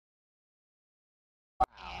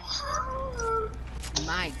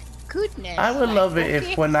My goodness. I would love it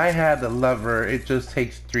okay. if when I had a lover, it just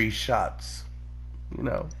takes 3 shots. You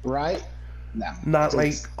know? Right? No. Not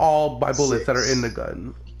like all my bullets 6. that are in the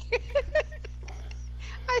gun.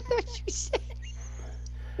 I thought you said.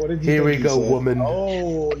 What did you Here think we go, said? woman.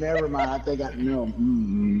 Oh, never mind. I think I know.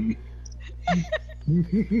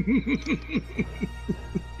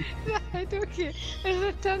 Right, okay. I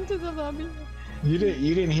returned to the lobby. You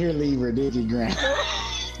didn't hear Lever, did you, Grant?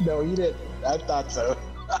 No, you didn't. I thought so.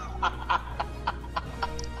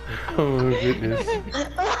 Oh goodness. Said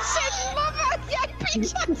mother, yeah,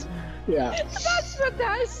 pictures. Yeah. That's what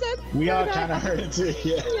I said. We all kind of heard it too.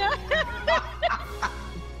 Yeah.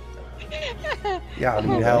 Yeah, I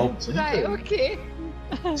need help. Right, okay.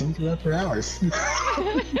 Tinker up for hours.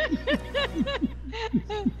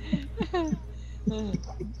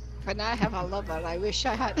 When I have a lover, I wish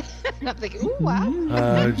I had. And I'm thinking, ooh, wow.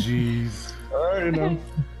 Oh, jeez. You know.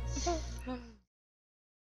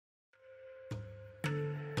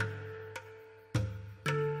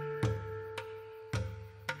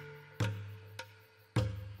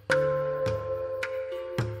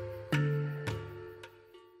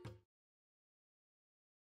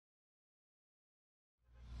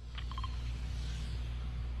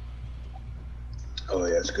 Oh,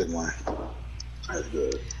 yeah, it's a good one. That's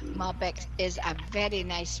good. Malbec is a very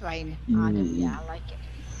nice wine, Adam. Yeah, I like it.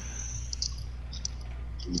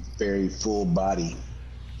 Very full body,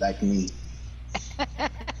 like me. Okay,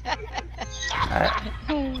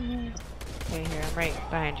 here, I'm right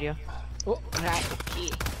behind you. Oh, right,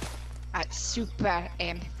 okay. That's super,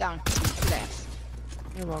 thank you, bless.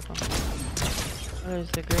 You're welcome. Oh,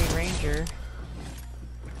 there's the Green Ranger.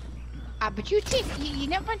 But you take, you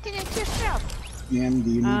never went in it yourself. Ma'am, do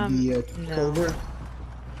you need the no. Cobra?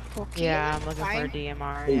 Okay, Yeah, I'm looking fine. for a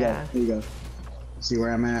DMR, There you yeah. go. There you go. See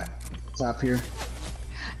where I'm at? Top here.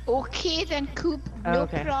 Okay then, Coop, no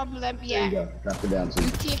okay. problem, There yeah. you go. Drop it down to You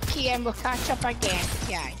you. take care and we'll catch up again.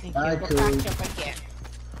 Yeah, Thank Bye, you. we'll Coop. catch up again.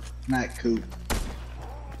 Night, Coop.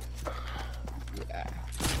 Yeah.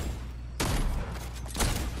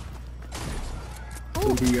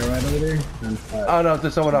 Coop, are you alright over there? Oh no,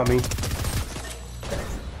 there's someone on me.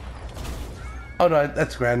 Oh no,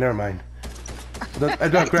 that's Gran, never mind. I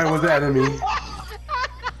thought Gran was the enemy.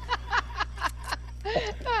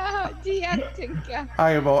 Oh, dear Tinker.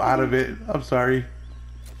 I am all out of it. I'm sorry.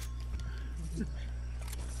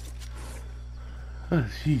 Oh,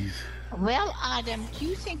 jeez. Well, Adam, do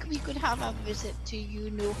you think we could have a visit to you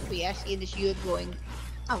nowhere, seeing as you're going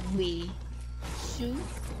away soon?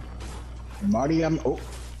 Marty, I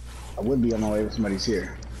would be on my way if somebody's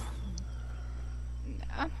here.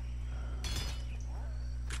 No.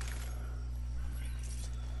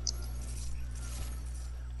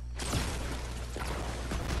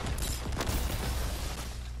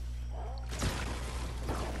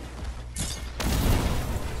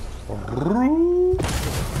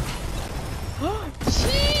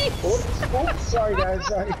 Jeez! Oh, sorry guys,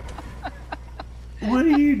 sorry. What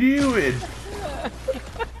are you doing?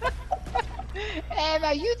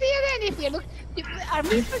 Are you there anywhere? Look, are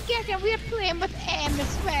we forgetting we're playing with M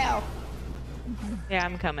as well? Yeah,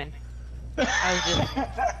 I'm coming.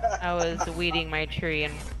 I was weeding my tree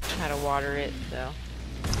and had to water it, so.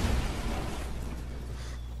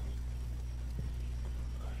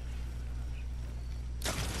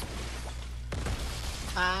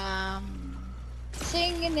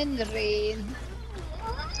 Singing in the rain.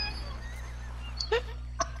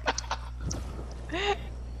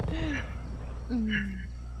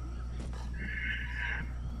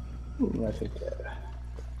 I think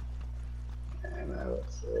and I would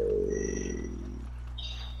say...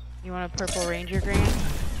 You want a purple ranger, Grant?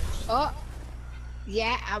 Oh,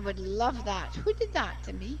 yeah, I would love that. Who did that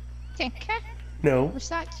to me? Tinker? No. Was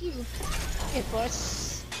that you? It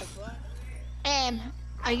was.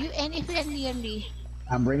 Are you anywhere near me?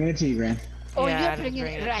 I'm bringing it to you, Gran. Oh, Yeah, you're I just bringing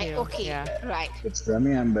bring it. it Right, too. okay, Yeah. right. It's from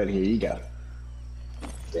me, but here you go.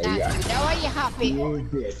 There you go. Now are you happy? You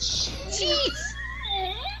bitch. Jeez!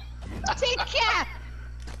 Take care!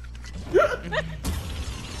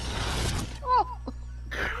 Oh!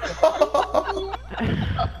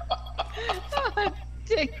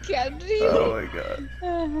 Take care, really? Oh my god.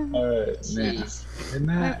 Alright, man. Jeez. Isn't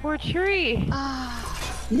My that... poor tree.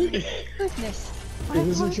 Ah, goodness. It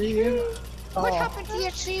was a tree, yeah? What happened to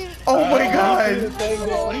your tree? Oh my god. Did you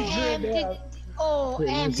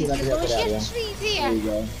lose your tree There there? you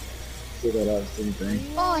go. See that other thing.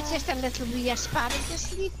 Oh, it's just a little wee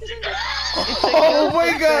asparagus leaf, isn't it? Oh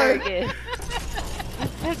my god.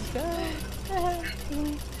 Let's go.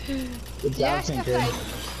 Good job, Yes, Tinker. fine.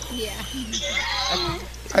 Yeah.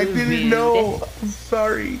 I didn't know. I'm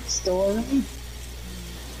sorry. Storm.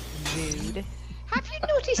 Rude. Have you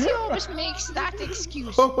noticed he always makes that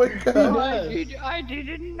excuse? Oh my god. I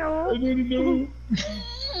didn't know. I didn't know.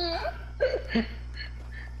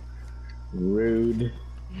 Rude.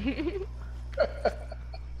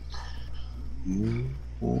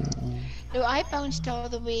 No, I bounced all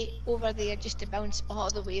the way over there just to bounce all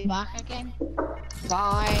the way back again.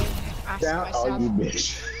 Why? I asked Down, oh, you myself.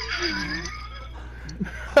 bitch.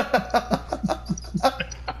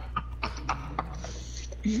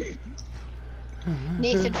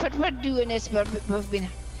 Nathan, what we're doing is we've been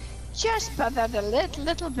just bothered a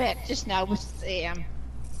little bit just now with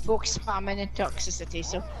folks spamming and toxicity.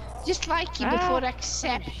 So just like you, before I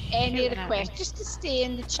accept any request, just to stay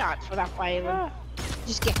in the chat for a while and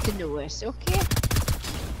just get to know us, okay?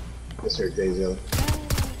 Yes, sir, Daisy.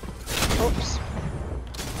 Oops.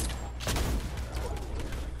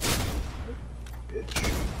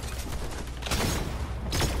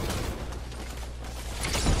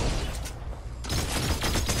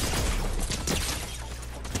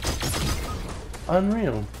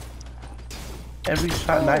 Unreal. Every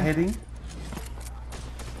shot not hitting.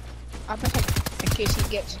 I bet in case he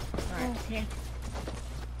gets. Right, okay.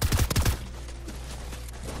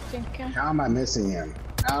 Tinker. How am I missing him?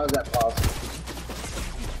 How is that possible?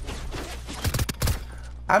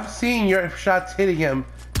 I'm seeing your shots hitting him,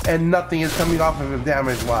 and nothing is coming off of him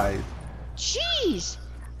damage-wise. Jeez!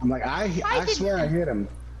 I'm like, I swear I hit him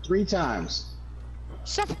 3 times.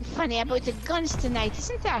 Something funny about the guns tonight,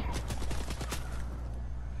 isn't there?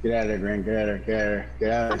 Get out of there, Grant. Get out of there. Get out of there.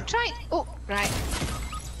 Get out of I'm there. trying. Oh, right.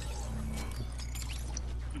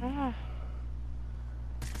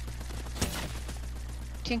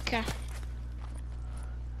 Tinker.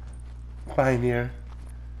 Fine here.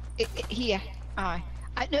 Here. Aye.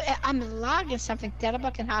 I'm lagging something terrible. I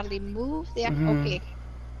can hardly move there. Okay.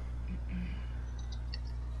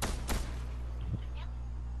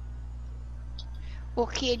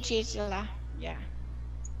 Okay, Gisela. Yeah.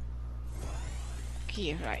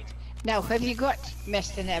 Okay, right. Now, have you got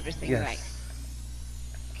mist and everything, Yes. right?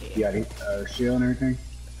 Okay. You got shield and everything?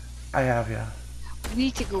 I have, yeah. We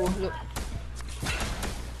need to go, look.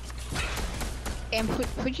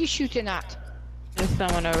 What are you shooting at? There's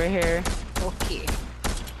someone over here. Okay.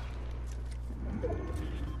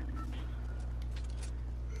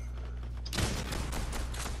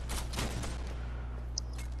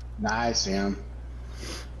 Nice, Sam.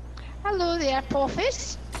 Hello there,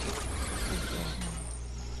 Poffis.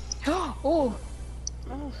 Oh, Oh,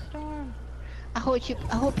 Storm. I hope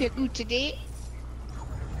you're good today.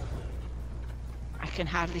 I can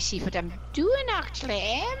hardly see what I'm doing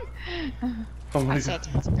actually, Oh my That's god.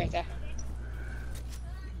 it, that's better.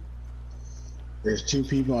 There's 2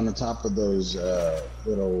 people on the top of those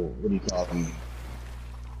little, what do you call them?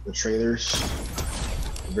 The trailers.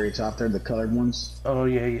 The very top there, the colored ones. Oh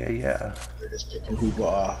yeah, yeah, yeah. They're just picking people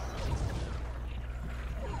off.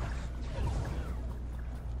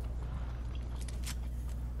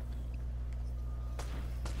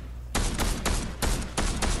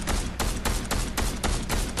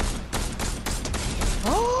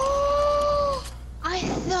 Oh, I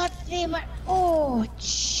thought they were. Oh,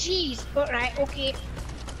 jeez. All right, okay.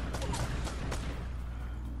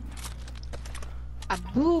 I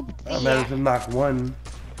boobed I managed to knock one.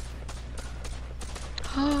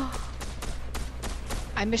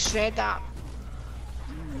 I misread that.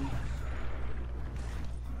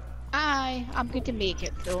 I'm going to make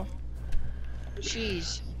it though.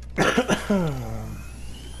 Jeez.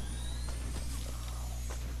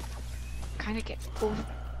 Kind of get over.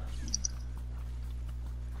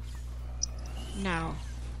 No.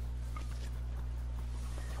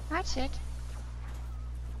 That's it.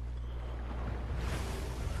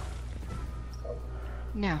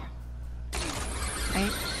 No.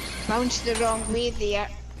 I bounced the wrong way there.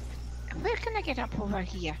 Where can I get up over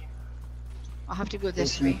here? I'll have to go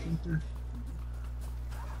this way.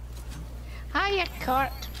 Hiya,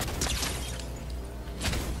 Kurt.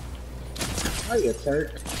 Hiya,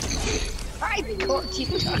 Kurt. I caught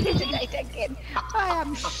you talking tonight again. I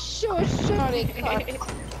am so sorry, Kurt.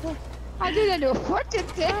 I didn't know what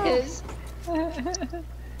it is.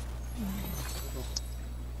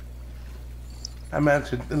 I managed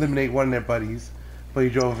to eliminate one of their buddies, but he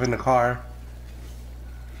drove in the car.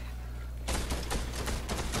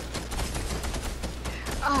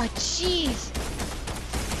 Oh, jeez.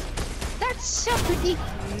 That's somebody.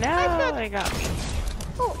 No, they got me.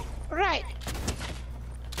 Oh, right.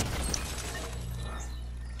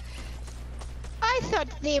 I thought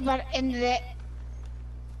they were in the.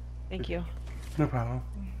 Thank you. No problem.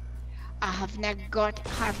 I have not got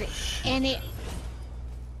hardly any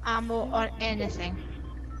ammo or anything.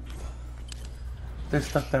 There's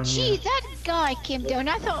stuff down Gee, here. that guy came down.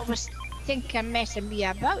 I thought it was thinking messing me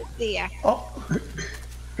about there. Oh,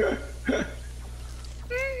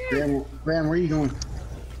 Graham, where are you going?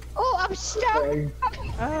 Oh, I'm stuck. Sorry.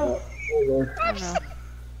 Oh, Oh Lord. I'm no. stuck.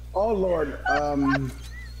 Oh Lord. Oh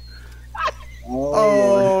oh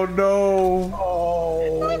Lord. no.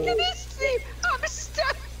 Oh. Look at this thing. I'm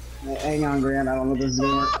stuck. Hang on, Grant. I don't know if this is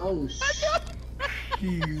gonna work. Oh shit.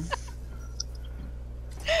 Jeez.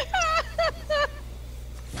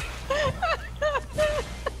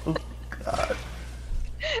 Oh God.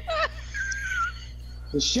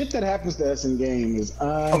 The shit that happens to us in game is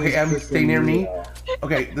Okay, Em, stay near me.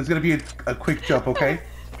 Okay, there's gonna be a quick jump, okay?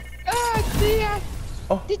 Oh dear.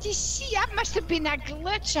 Oh. Did you see? That must have been a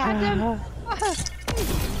glitch, Adam.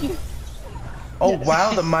 Oh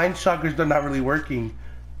wow, the mine shockers are not really working.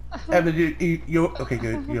 Em, you okay?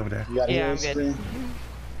 Good, you over there. You got Yeah, heals, I'm good. Grant?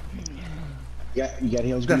 Yeah, you got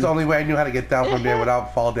heals. That's the Grant? only way I knew how to get down from there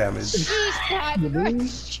without fall damage.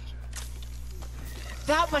 Jeez,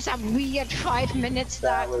 that was a weird 5 minutes.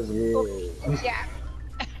 That was weird. Yeah.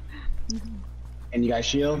 And you got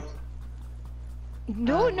shield?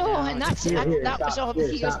 No, and that's Here, here, that was stop, all here,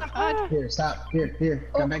 the heals stop. I had. Here, stop. Here.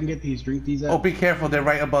 Come back and get these. Drink these Oh, up. be careful, they're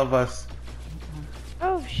right above us.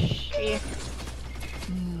 Oh shit.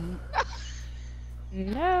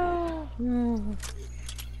 No.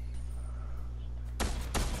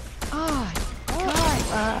 Oh,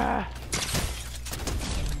 God.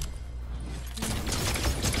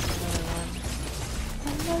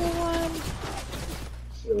 Another one.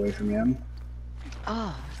 Get away from him.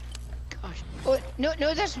 Oh, gosh. Oh, no,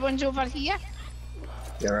 there's one's over here.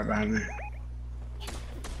 Yeah, right behind me.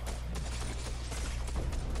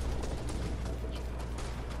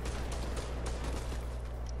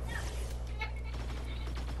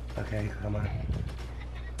 Okay, come on.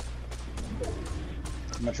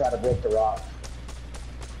 I'm gonna try to break the rock.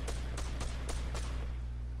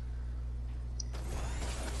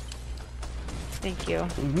 Thank you.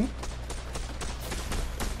 Mm-hmm.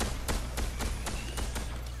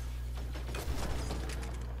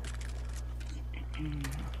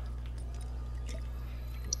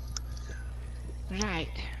 Right.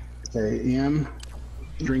 Okay, Em,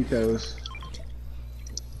 drink those.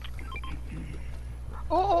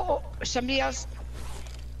 Oh, somebody else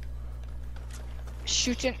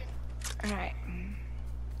shooting. Right.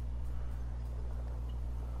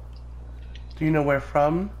 Do you know where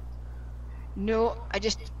from? No, I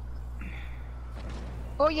just.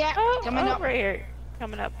 Oh yeah, Oh, coming up. over here.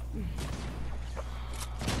 Coming up.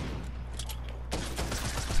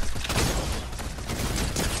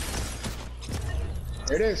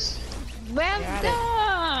 There it is. Well Got it.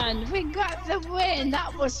 done. We got the win.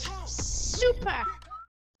 That was super.